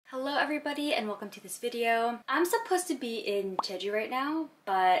everybody and welcome to this video. I'm supposed to be in Jeju right now,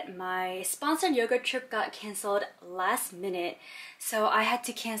 but my sponsored yoga trip got cancelled last minute, so I had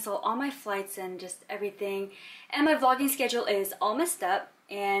to cancel all my flights and just everything, and my vlogging schedule is all messed up.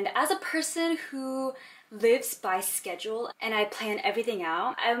 And as a person who lives by schedule and I plan everything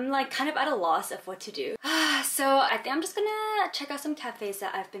out, I'm like kind of at a loss of what to do. So I think I'm just gonna check out some cafes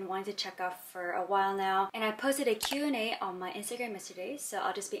that I've been wanting to check out for a while now. And I posted a Q&A on my Instagram yesterday, so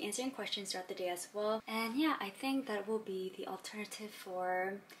I'll just be answering questions throughout the day as well. And yeah, I think that will be the alternative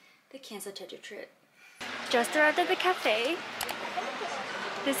for the canceled Jeju trip. Just arrived at the cafe.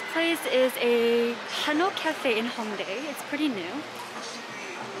 This place is a Hano cafe in Hongdae. It's pretty new.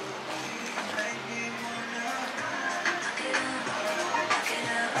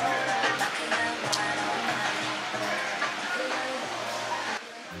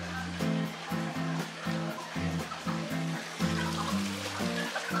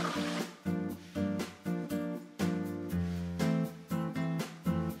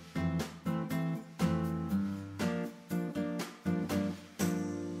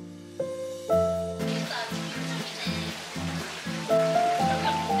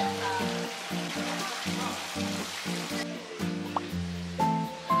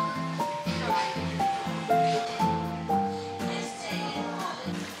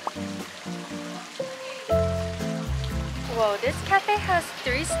 Whoa, this cafe has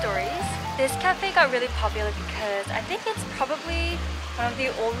 3 stories. This cafe got really popular because I think it's probably one of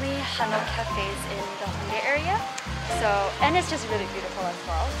the only Hano cafes in the Hongdae area. So, and it's just really beautiful as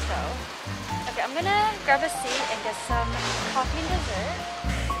well. So, okay, I'm gonna grab a seat and get some coffee and dessert.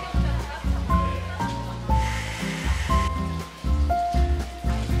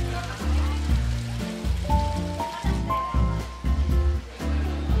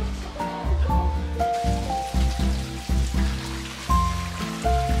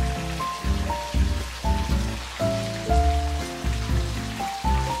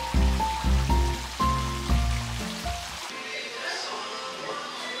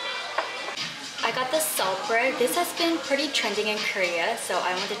 I got the salt bread. This has been pretty trending in Korea, so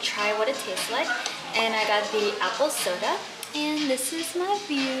I want to try what it tastes like. And I got the apple soda, and this is my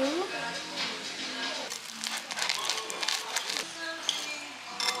view.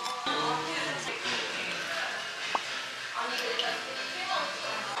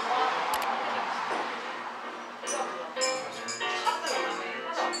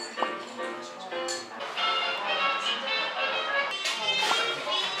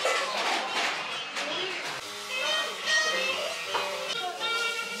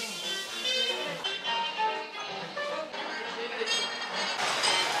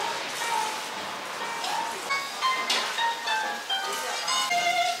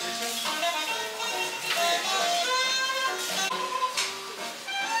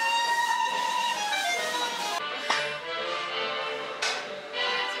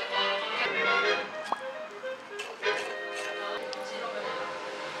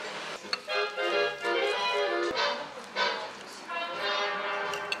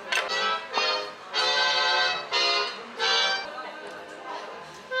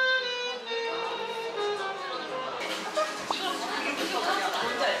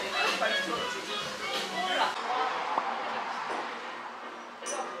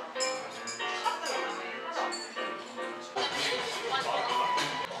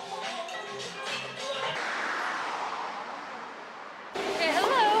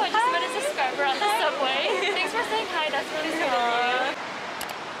 On the subway. Thanks for saying hi, that's really sweet of you.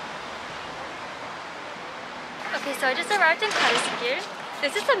 Okay, so I just arrived in Kieun.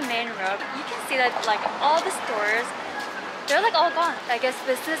 This is the main road. You can see that like all the stores, they're like all gone. I guess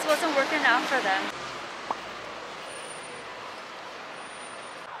business wasn't working out for them.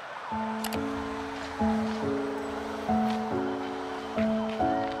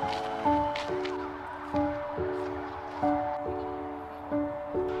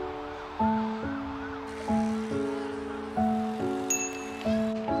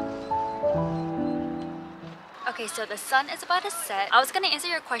 Okay, so the sun is about to set. I was gonna answer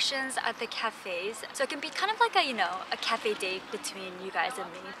your questions at the cafes, so it can be kind of like a, you know, a cafe date between you guys and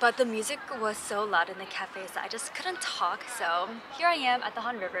me. But the music was so loud in the cafes that I just couldn't talk, so here I am at the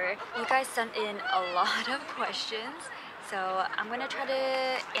Han River. You guys sent in a lot of questions, so I'm gonna try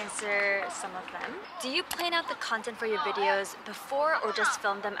to answer some of them. Do you plan out the content for your videos before or just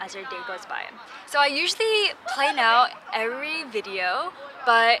film them as your day goes by? So I usually plan out every video,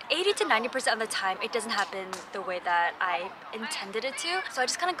 but 80 to 90% of the time it doesn't happen the way that I intended it to. So I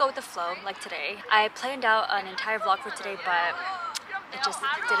just kind of go with the flow, like today. I planned out an entire vlog for today, but it just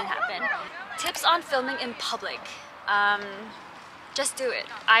didn't happen. Tips on filming in public. just do it.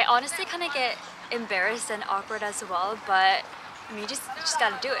 I honestly kind of get embarrassed and awkward as well, but I mean, you just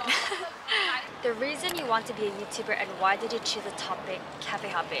gotta do it. The reason you want to be a YouTuber and why did you choose the topic cafe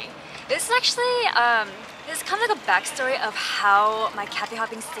hopping? This is actually, this is kind of like a backstory of how my cafe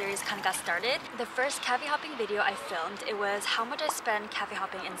hopping series kind of got started. The first cafe hopping video I filmed, it was how much I spent cafe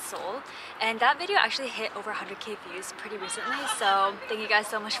hopping in Seoul. And that video actually hit over 100k views pretty recently, so thank you guys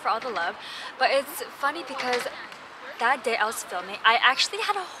so much for all the love. But it's funny because that day I was filming, I actually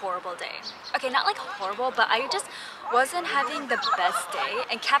had a horrible day. Okay, not like horrible, but I just wasn't having the best day.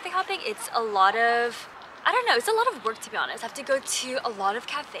 And cafe hopping, it's a lot of, I don't know, it's a lot of work to be honest. I have to go to a lot of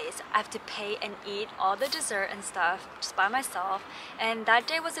cafes. I have to pay and eat all the dessert and stuff just by myself. And that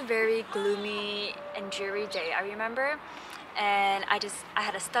day was a very gloomy and dreary day, I remember. And I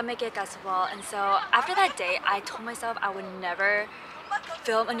had a stomachache as well. And so after that day, I told myself I would never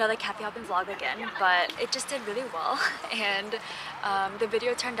film another cafe hopping vlog again, but it just did really well. And the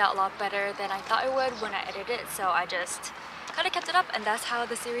video turned out a lot better than I thought it would when I edited it, so I just kind of kept it up, and that's how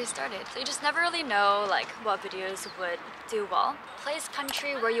the series started. So you just never really know like what videos would do well. Place,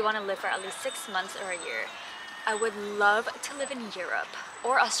 country where you want to live for at least 6 months or a year. I would love to live in Europe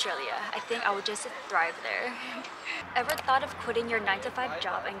or Australia. I think I would just thrive there. Ever thought of quitting your 9-to-5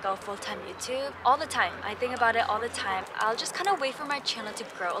 job and go full-time YouTube? All the time. I think about it all the time. I'll just kind of wait for my channel to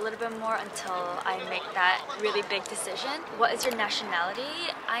grow a little bit more until I make that really big decision. What is your nationality?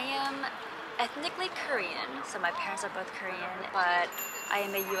 I am ethnically Korean, so my parents are both Korean, but I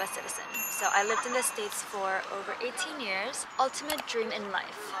am a US citizen. So I lived in the States for over 18 years. Ultimate dream in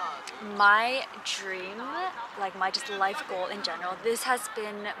life. My dream, like my just life goal in general, this has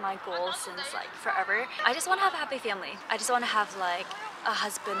been my goal since like forever. I just want to have a happy family. I just want to have like a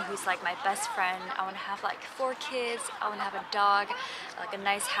husband who's like my best friend. I want to have like 4 kids. I want to have a dog, like a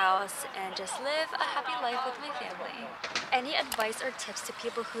nice house, and just live a happy life with my family. Any advice or tips to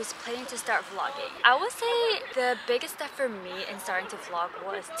people who's planning to start vlogging? I would say the biggest step for me in starting to vlog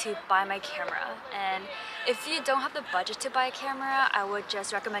was to buy my camera. And if you don't have the budget to buy a camera, I would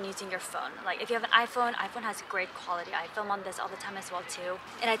just recommend using your phone. Like if you have an iPhone, iPhone has great quality. I film on this all the time as well too.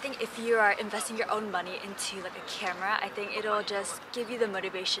 And I think if you are investing your own money into like a camera, I think it'll just give you the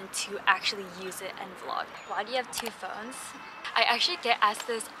motivation to actually use it and vlog. Why do you have 2 phones? I actually get asked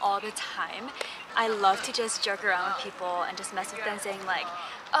this all the time. I love to just joke around with people and just mess with them saying like,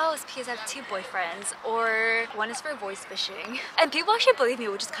 oh, it's because I have 2 boyfriends, or one is for voice fishing. And people actually believe me,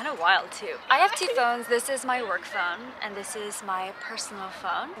 which is kind of wild too. I have 2 phones. This is my work phone and this is my personal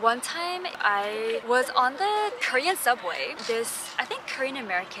phone. One time I was on the Korean subway. This, I think, Korean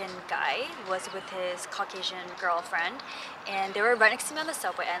American guy was with his Caucasian girlfriend, and they were right next to me on the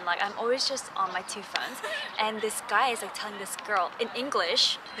subway, and like I'm always just on my 2 phones. And this guy is like telling this girl in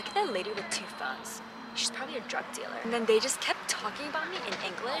English, look at that lady with 2 phones. She's probably a drug dealer. And then they just kept talking about me in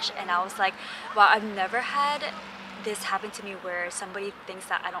English, and I was like, wow, I've never had this happen to me where somebody thinks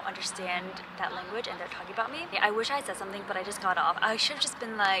that I don't understand that language and they're talking about me. I wish I had said something, but I just got off. I should have just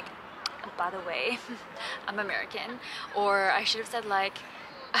been like, by the way, I'm American. Or I should have said like,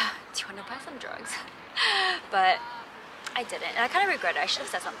 do you want to buy some drugs? But I didn't, and I kind of regret it. I should have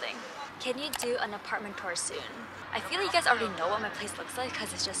said something. Can you do an apartment tour soon? I feel like you guys already know what my place looks like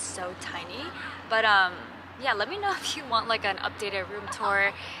because it's just so tiny. But yeah, let me know if you want like an updated room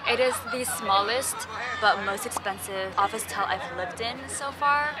tour. It is the smallest but most expensive office hotel I've lived in so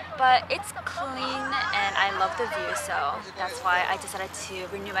far. But it's clean and I love the view, so that's why I decided to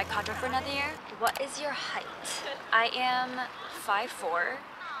renew my contract for another year. What is your height? I am 5'4".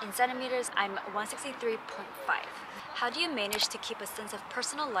 In centimeters, I'm 163.5. How do you manage to keep a sense of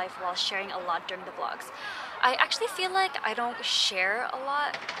personal life while sharing a lot during the vlogs? I actually feel like I don't share a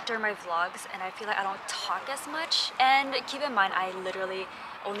lot during my vlogs, and I feel like I don't talk as much. And keep in mind, I literally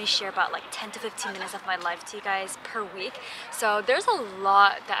only share about like 10 to 15 minutes of my life to you guys per week. So there's a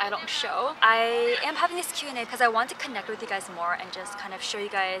lot that I don't show. I am having this Q&A because I want to connect with you guys more and just kind of show you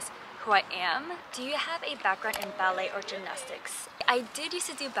guys who I am. Do you have a background in ballet or gymnastics? I did used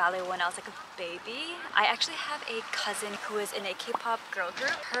to do ballet when I was like a baby. I actually have a cousin who is in a K-pop girl group.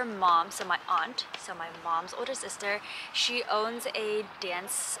 Her mom, so my aunt, so my mom's older sister, she owns a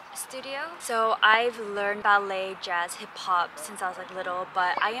dance studio. So I've learned ballet, jazz, hip-hop since I was like little,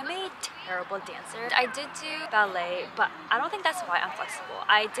 but I am a terrible dancer. I did do ballet, but I don't think that's why I'm flexible.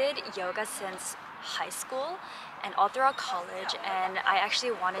 I did yoga since high school and all throughout college, and I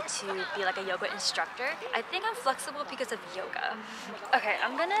actually wanted to be like a yoga instructor. I think I'm flexible because of yoga. Okay,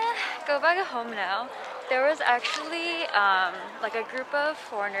 I'm gonna go back home now. There was actually like a group of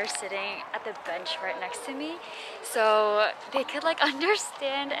foreigners sitting at the bench right next to me, so they could like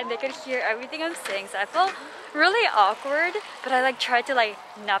understand and they could hear everything I'm saying. So I felt really awkward, but I like tried to like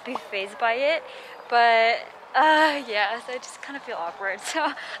not be fazed by it. But yeah, so I just kind of feel awkward. So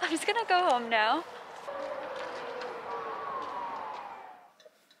I'm just gonna go home now.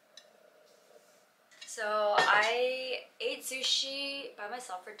 So I ate sushi by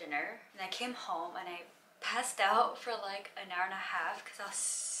myself for dinner, and I came home and I passed out for like an hour and a half because I was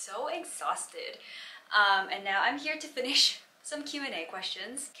so exhausted. And now I'm here to finish some Q&A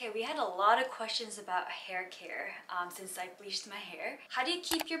questions. Okay, we had a lot of questions about hair care since I bleached my hair. How do you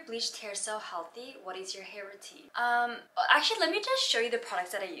keep your bleached hair so healthy? What is your hair routine? Actually, let me just show you the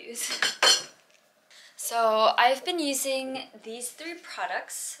products that I use. So I've been using these 3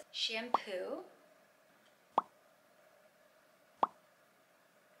 products: shampoo.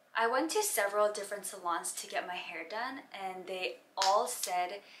 I went to several different salons to get my hair done, and they all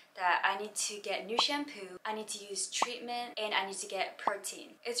said that I need to get new shampoo, I need to use treatment, and I need to get protein.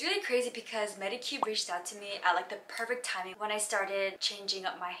 It's really crazy because Medicube reached out to me at like the perfect timing when I started changing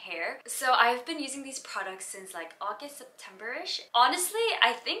up my hair. So I've been using these products since like August, September-ish. Honestly,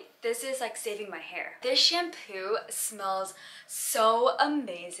 I think this is like saving my hair. This shampoo smells so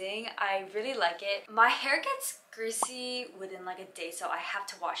amazing. I really like it. My hair gets greasy within like a day, so I have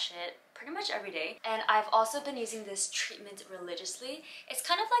to wash it pretty much every day. And I've also been using this treatment religiously. It's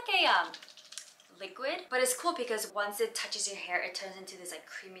kind of like a liquid, but it's cool because once it touches your hair, it turns into this like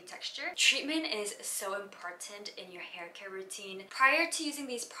creamy texture. Treatment is so important in your hair care routine. Prior to using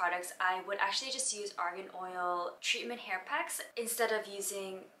these products, I would actually just use argan oil treatment hair packs instead of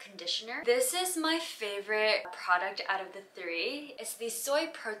using conditioner. This is my favorite product out of the 3. It's the soy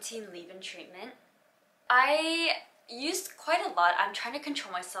protein leave-in treatment. I used quite a lot. I'm trying to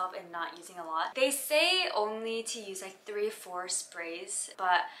control myself and not using a lot. They say only to use like 3 or 4 sprays,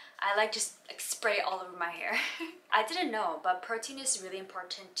 but I like just like spray all over my hair. I didn't know, but protein is really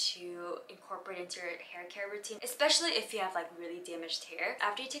important to incorporate into your hair care routine, especially if you have like really damaged hair.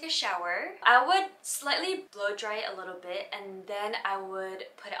 After you take a shower, I would slightly blow dry it a little bit, and then I would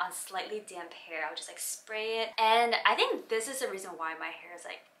put it on slightly damp hair. I would just like spray it, and I think this is the reason why my hair is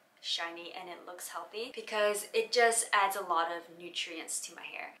like shiny and it looks healthy, because it just adds a lot of nutrients to my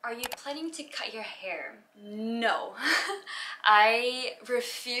hair. Are you planning to cut your hair? No. I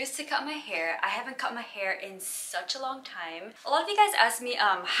refuse to cut my hair. I haven't cut my hair in such a long time. A lot of you guys ask me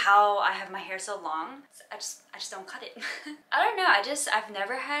how I have my hair so long. I just don't cut it. I don't know, I've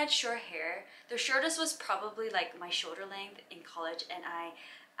never had short hair. The shortest was probably like my shoulder length in college, and I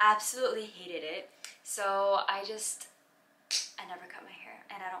absolutely hated it. So I never cut my hair,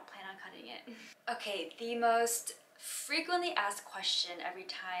 and I don't plan on cutting it. Okay, the most frequently asked question every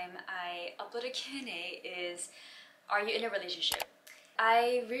time I upload a Q&A is, are you in a relationship?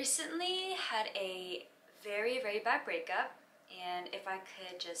 I recently had a very, very bad breakup, and if I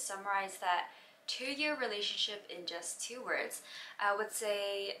could just summarize that 2-year relationship in just 2 words, I would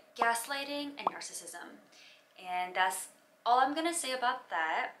say gaslighting and narcissism. And that's all I'm gonna say about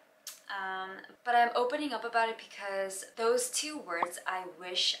that. But I'm opening up about it because those 2 words, I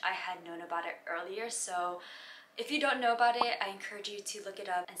wish I had known about it earlier. So if you don't know about it, I encourage you to look it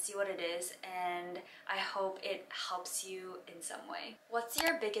up and see what it is, and I hope it helps you in some way. What's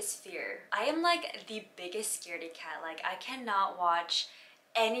your biggest fear? I am like the biggest scaredy cat. Like, I cannot watch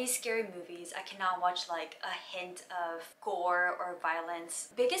any scary movies. I cannot watch like a hint of gore or violence.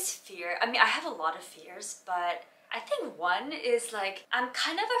 Biggest fear, I mean, I have a lot of fears, but I think one is like, I'm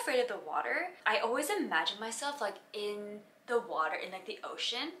kind of afraid of the water. I always imagine myself like in the water, in like the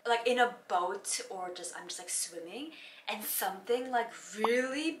ocean, like in a boat, or I'm just like swimming, and something like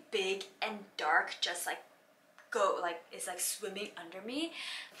really big and dark just like is like swimming under me.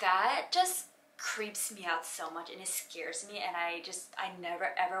 That just creeps me out so much, and it scares me, and I never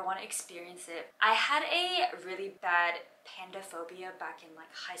ever want to experience it. I had a really bad panda phobia back in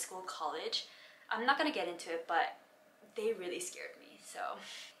like high school, college. I'm not gonna get into it, but they really scared me. So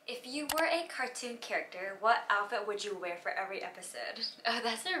if you were a cartoon character, what outfit would you wear for every episode? Oh,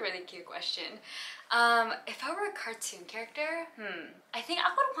 that's a really cute question. If I were a cartoon character, I think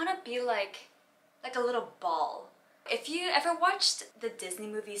I would want to be like a little ball. If you ever watched the Disney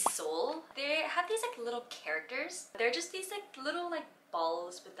movie Soul, they have these like little characters. They're just these like little like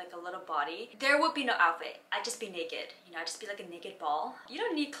balls with like a little body. There would be no outfit. I'd just be naked. You know, I'd just be like a naked ball. You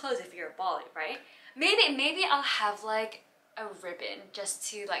don't need clothes if you're a ball, right? Maybe I'll have like a ribbon just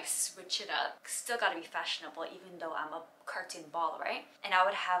to like switch it up. Still gotta be fashionable even though I'm a cartoon ball, right? And I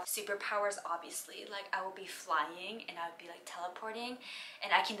would have superpowers, obviously. Like I would be flying and I would be like teleporting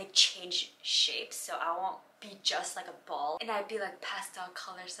and I can like change shapes, so I won't be just like a ball. And I'd be like pastel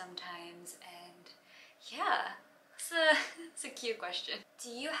color sometimes, and yeah. It's a cute question. Do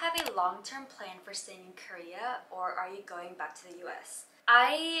you have a long-term plan for staying in Korea, or are you going back to the US?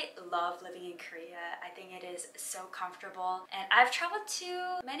 I love living in Korea. I think it is so comfortable, and I've traveled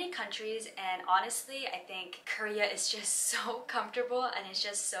to many countries, and honestly I think Korea is just so comfortable and it's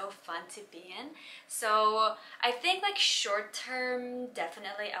just so fun to be in. So I think like short term,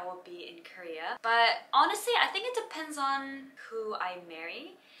 definitely I will be in Korea, but honestly I think it depends on who I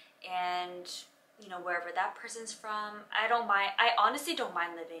marry and you know, wherever that person's from. I don't mind. I honestly don't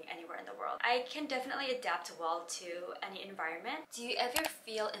mind living anywhere in the world. I can definitely adapt well to any environment. Do you ever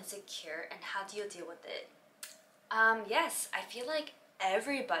feel insecure, and how do you deal with it? Yes, I feel like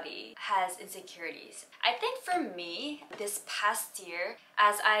everybody has insecurities. I think for me, this past year,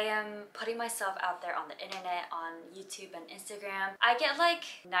 as I am putting myself out there on the internet, on YouTube and Instagram, I get like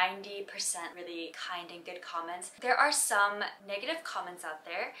 90% really kind and good comments. There are some negative comments out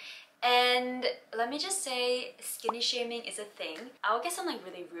there, and let me just say, skinny shaming is a thing. I'll get some like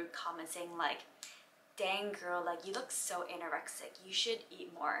really rude comments saying like, dang girl, like you look so anorexic, you should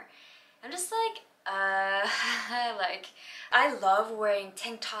eat more. I'm just like, like, I love wearing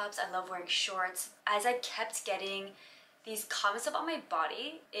tank tops, I love wearing shorts. As I kept getting these comments about my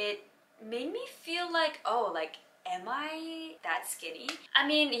body, it made me feel like, oh, like, am I that skinny? I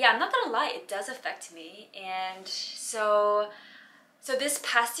mean, yeah, I'm not gonna lie, it does affect me. And so this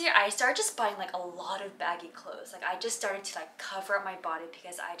past year, I started just buying like a lot of baggy clothes. Like I just started to like cover up my body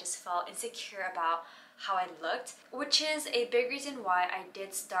because I just felt insecure about how I looked, which is a big reason why I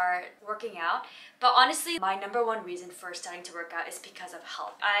did start working out. But honestly, my number one reason for starting to work out is because of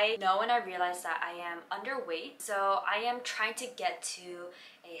health. I know and I realize that I am underweight, so I am trying to get to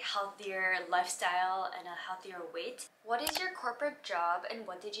a healthier lifestyle and a healthier weight. What is your corporate job and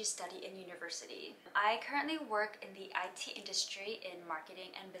what did you study in university? I currently work in the IT industry in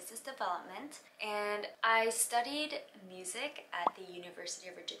marketing and business development, and I studied music at the University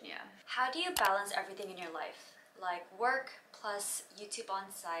of Virginia. How do you balance everything in your life? Like work plus YouTube on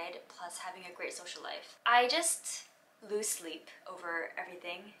side plus having a great social life. I just lose sleep over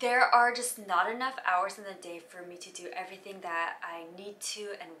everything. There are just not enough hours in the day for me to do everything that I need to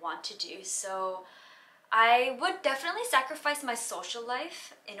and want to do. So I would definitely sacrifice my social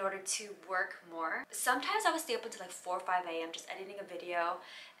life in order to work more. Sometimes I would stay up until like 4 or 5 a.m. just editing a video,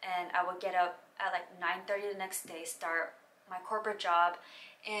 and I would get up at like 9:30 the next day, start my corporate job,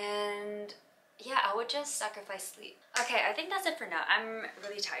 and yeah, I would just sacrifice sleep. Okay, I think that's it for now. I'm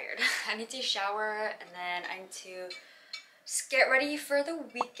really tired. I need to shower and then I need to just get ready for the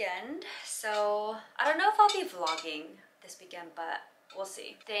weekend. So I don't know if I'll be vlogging this weekend, but we'll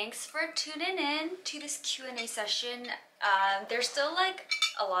see. Thanks for tuning in to this Q&A session. There's still like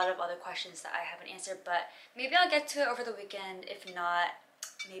a lot of other questions that I haven't answered, but maybe I'll get to it over the weekend. If not,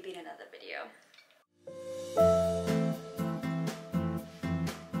 maybe in another video.